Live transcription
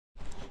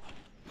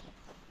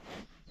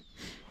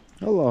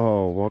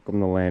Hello, welcome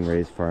to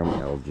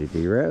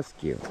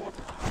Landracefarmlgdrescue.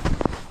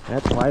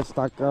 That's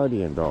Livestock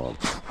Guardian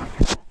Dogs.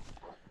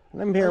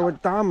 And I'm here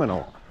with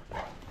Domino.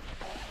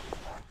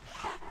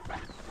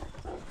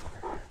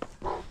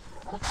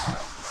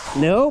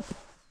 Nope.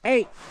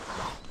 Hey.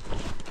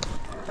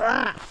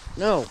 Ah,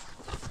 no.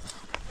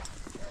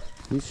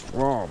 He's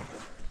strong.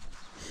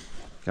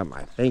 Got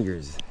my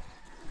fingers.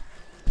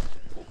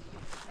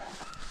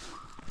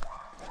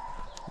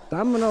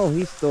 Domino,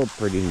 he's still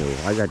pretty new.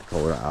 I got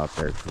Coda out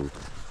there too.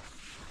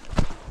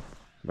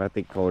 But I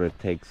think Coda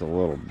takes a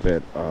little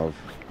bit of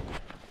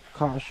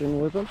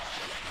caution with him.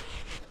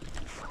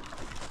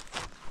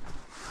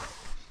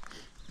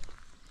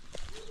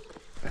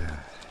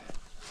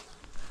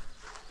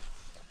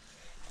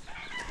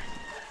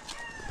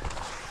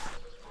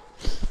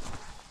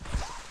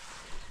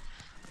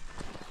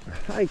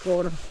 Hi,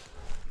 Coda.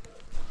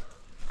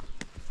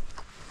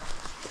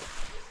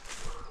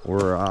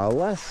 We're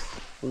less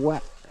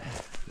wet.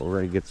 We're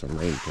going to get some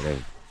rain today.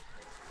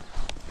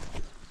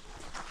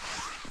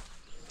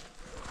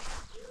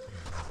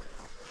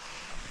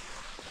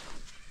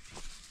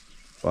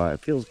 But it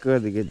feels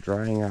good to get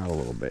drying out a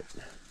little bit.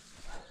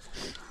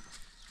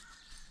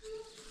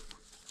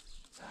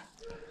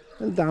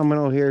 And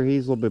Domino here,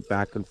 he's a little bit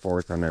back and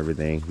forth on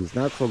everything. He's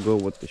not so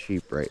good with the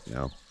sheep right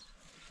now.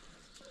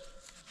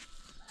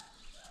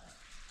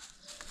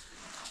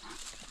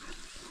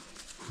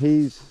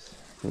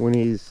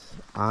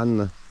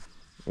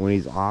 When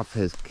he's off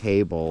his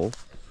cable,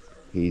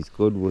 he's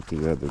good with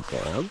the other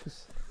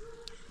dogs.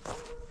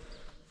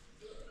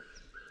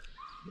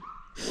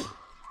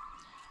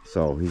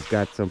 So he's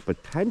got some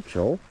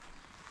potential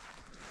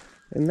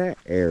in that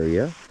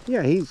area.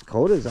 Yeah,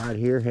 Coda's out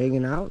here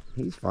hanging out.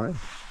 He's fine.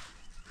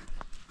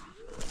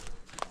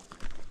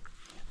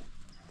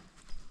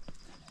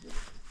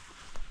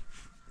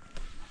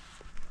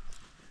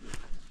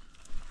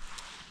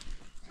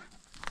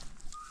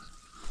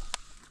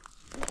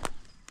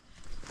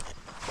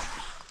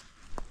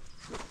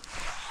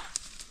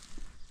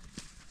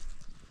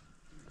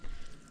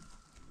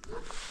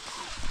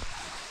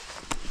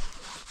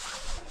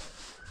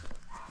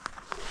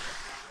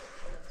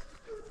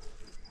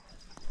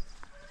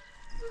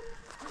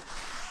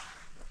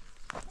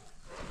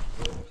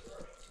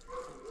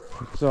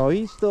 So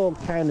he's still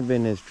kind of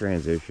in his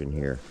transition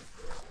here.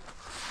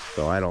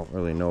 So I don't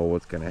really know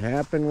what's going to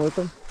happen with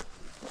him.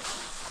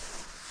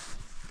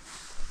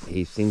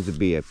 He seems to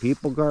be a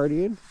people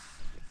guardian.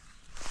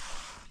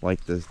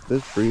 Like this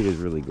breed is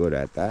really good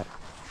at that.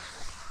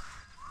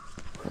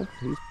 Oh,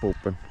 he's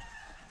pooping.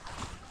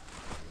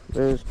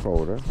 There's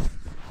Coda.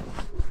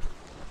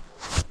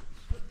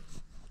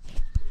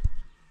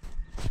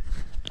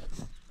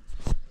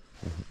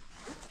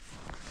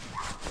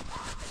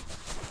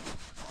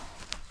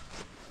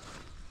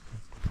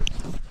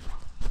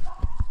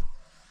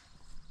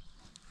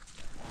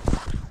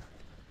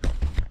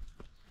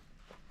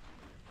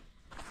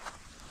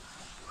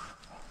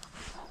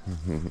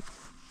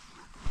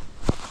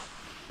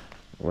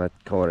 Let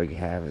Coda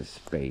have his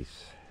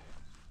space.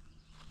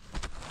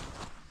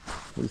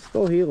 He's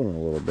still healing a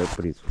little bit,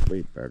 but he's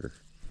way better.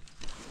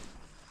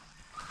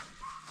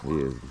 He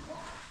is.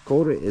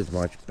 Coda is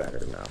much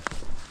better now.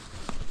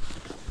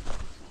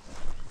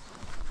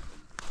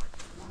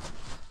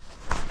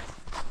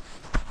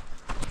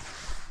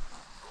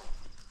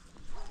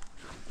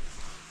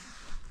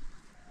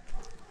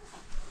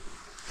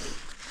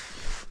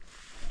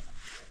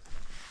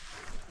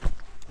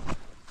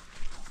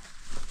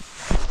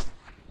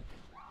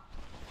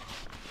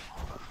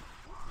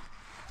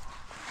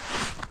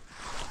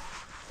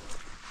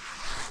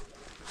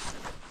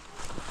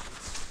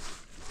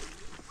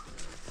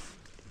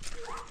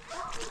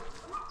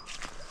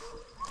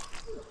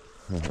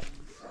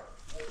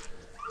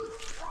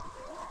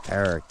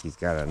 Eric, he's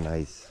got a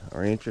nice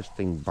or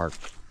interesting bark.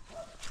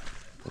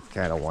 It's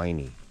kind of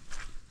whiny.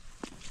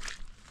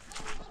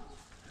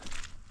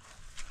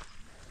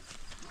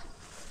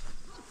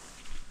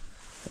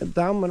 And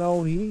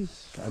Domino, I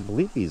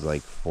believe he's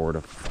like 4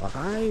 to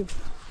 5.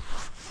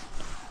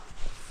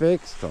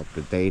 Fixed, up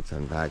to date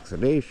on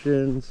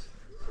vaccinations.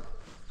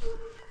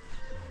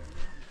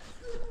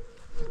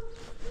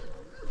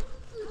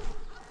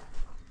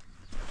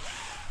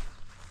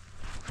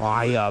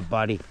 Oh yeah,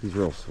 buddy. He's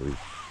real sweet.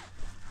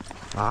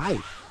 Hi.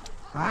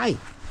 Hi.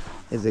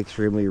 Is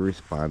extremely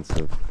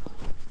responsive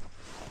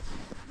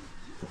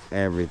to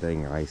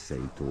everything I say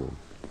to him.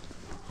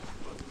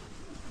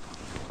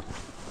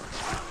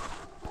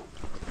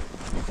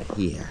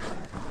 Yeah.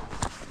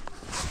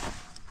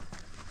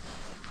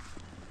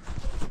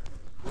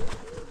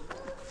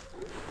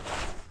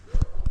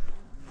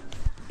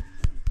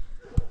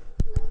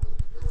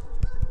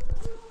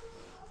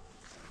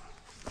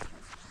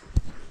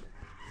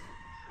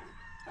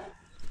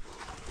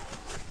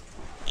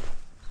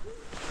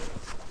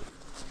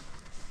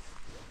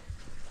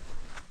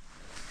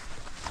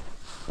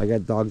 I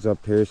got dogs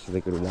up here so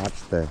they could watch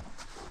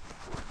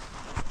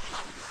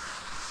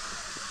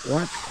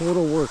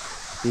Coda work,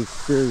 the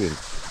experience.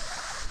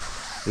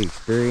 The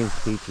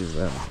experience teaches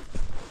them.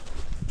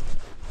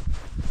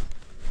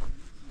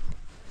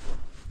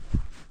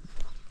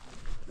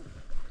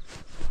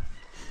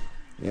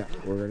 Yeah,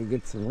 we're gonna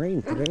get some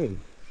rain today.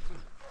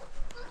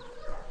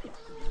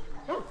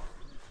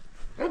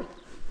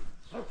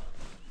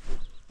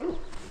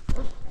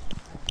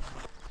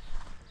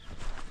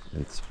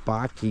 And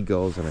Spocky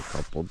goes in a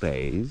couple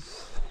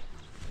days.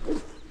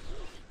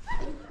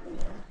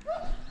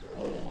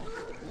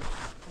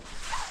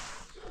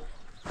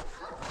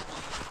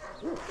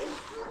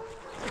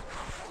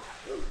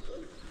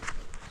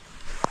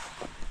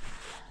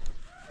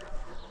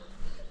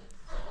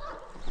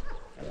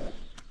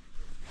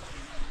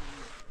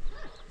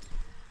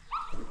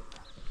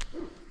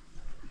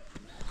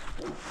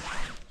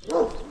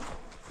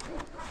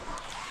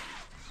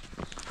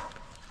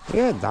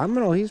 Yeah,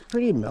 Domino, he's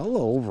pretty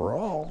mellow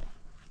overall.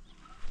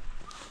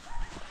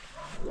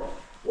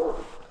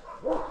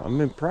 I'm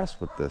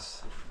impressed with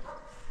this.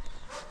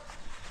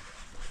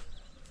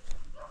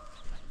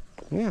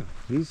 Yeah,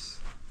 he's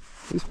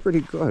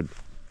pretty good.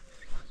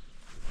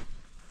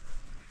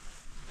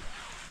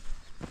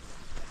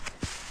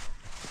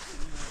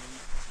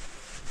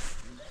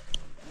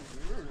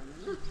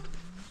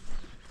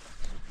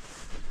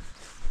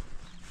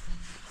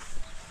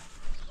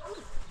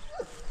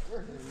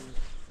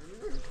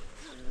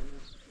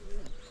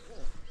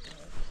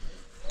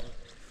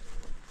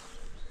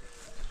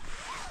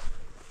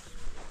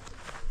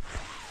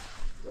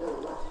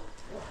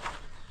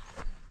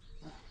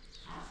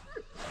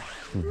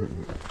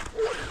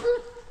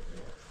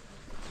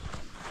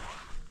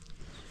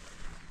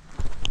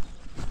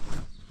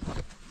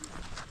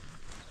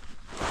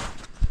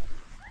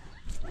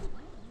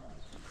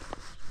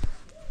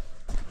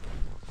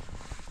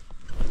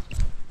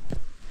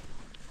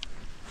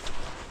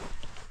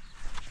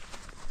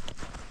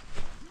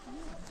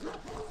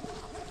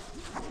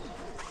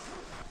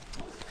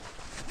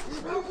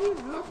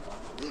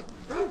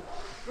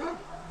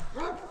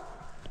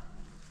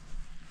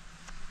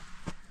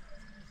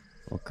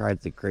 All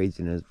kinds of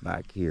craziness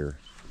back here.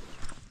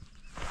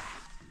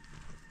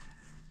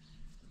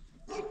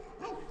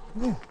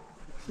 Yeah,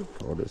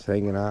 Coda's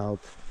hanging out.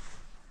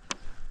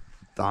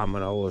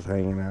 Domino was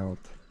hanging out.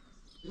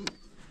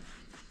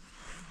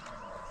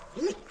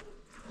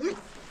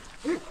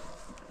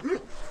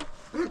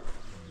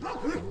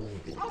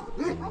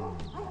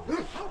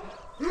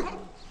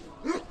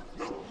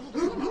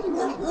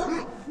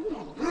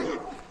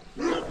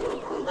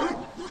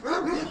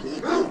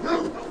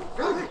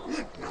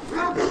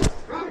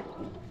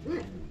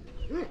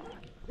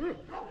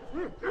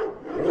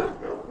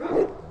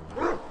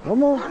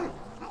 Come on.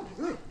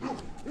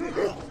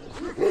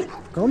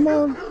 Come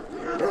on.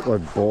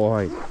 Good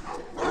boy.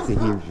 See,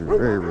 he's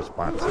very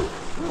responsive.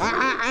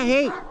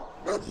 Hey.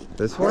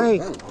 This way.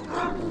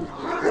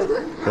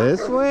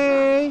 This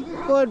way.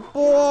 Good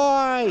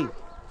boy.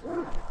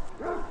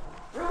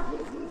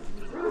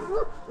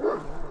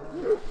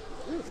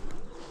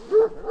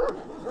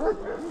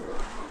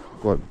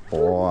 Good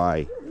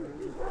boy.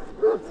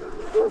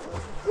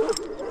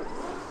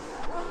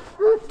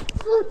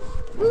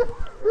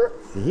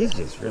 See, he's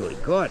just really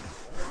good.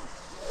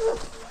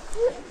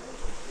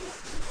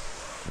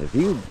 If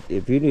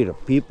you need a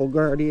people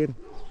guardian,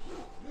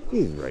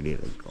 he's ready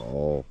to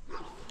go.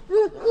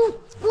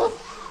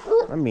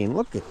 I mean,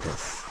 look at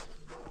this.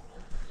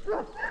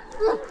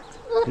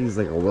 He's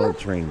like a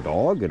well-trained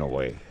dog in a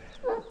way.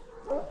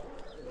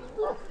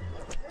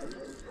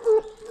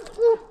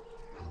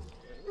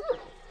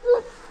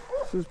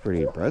 This is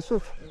pretty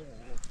impressive.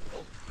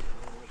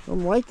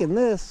 I'm liking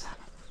this.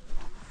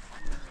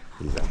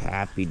 He's a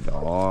happy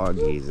dog.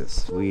 He's a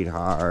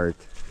sweetheart.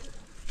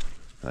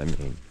 I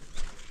mean,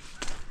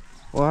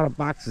 a lot of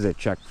boxes I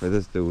checked for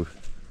this dude.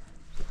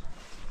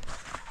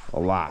 A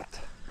lot.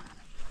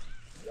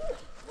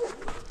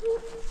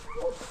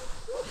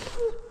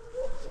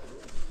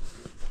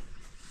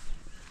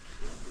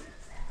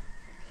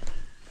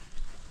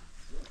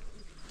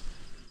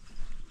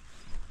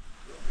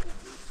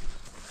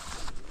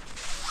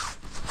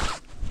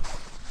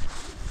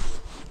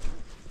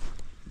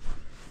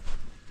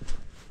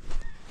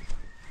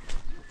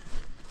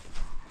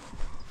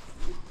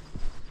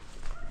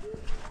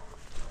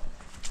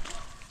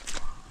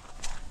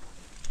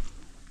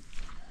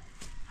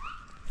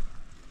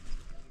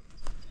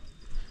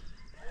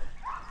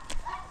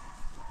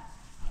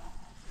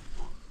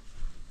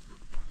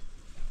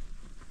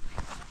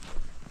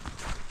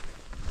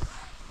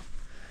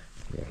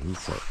 Yeah, he's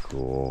so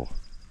cool.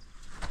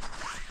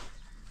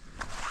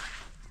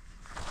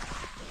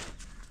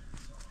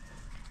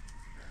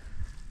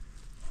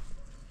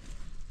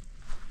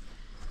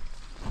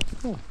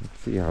 Oh, let's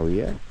see how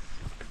he acts.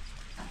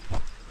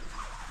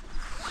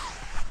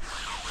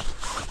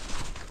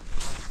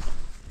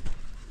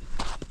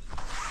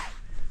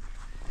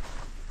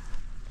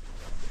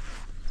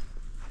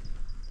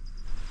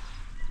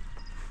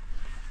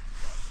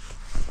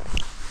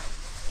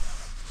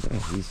 Yeah,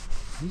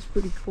 he's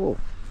pretty cool.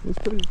 He's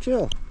pretty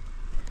chill.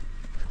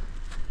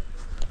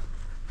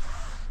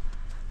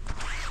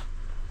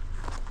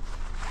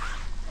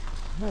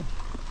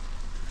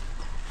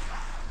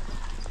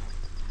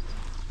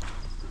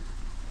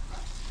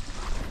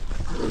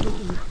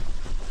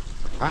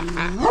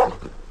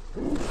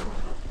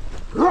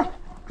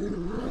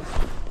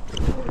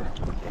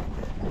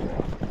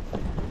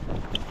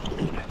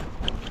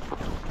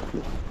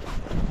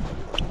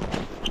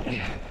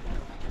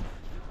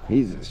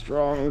 He's a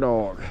strong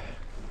dog.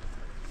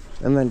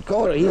 And then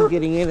Coda, he's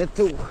getting in it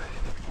too.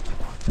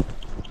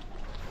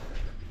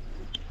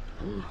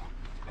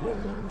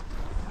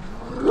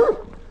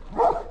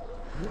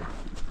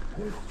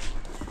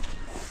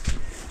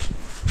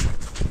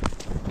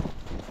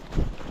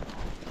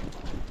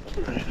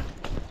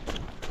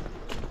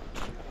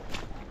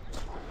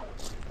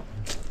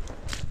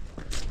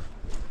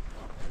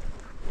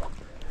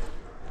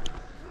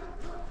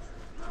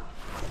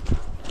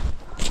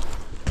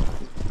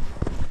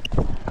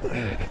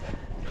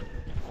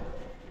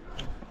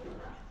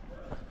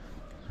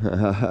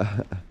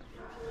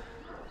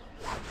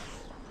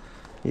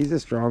 He's a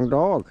strong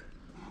dog.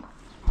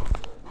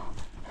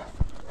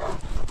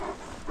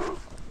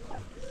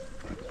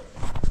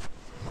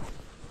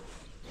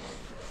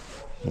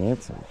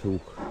 Handsome too.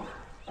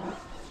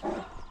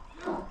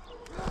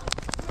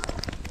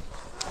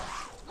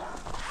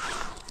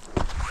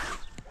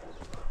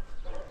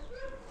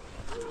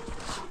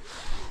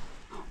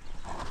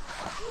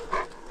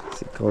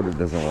 See, Coda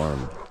doesn't want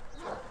him to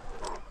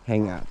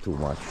hang out too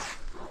much.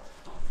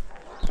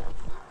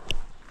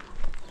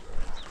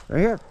 Right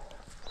here.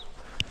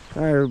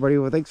 Alright everybody,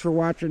 well thanks for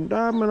watching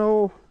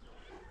Domino.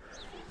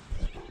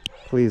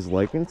 Please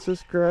like and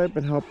subscribe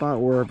and help out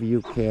wherever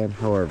you can,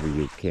 however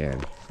you can.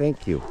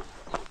 Thank you.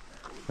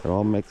 It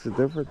all makes a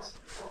difference.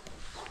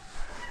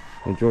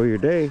 Enjoy your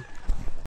day.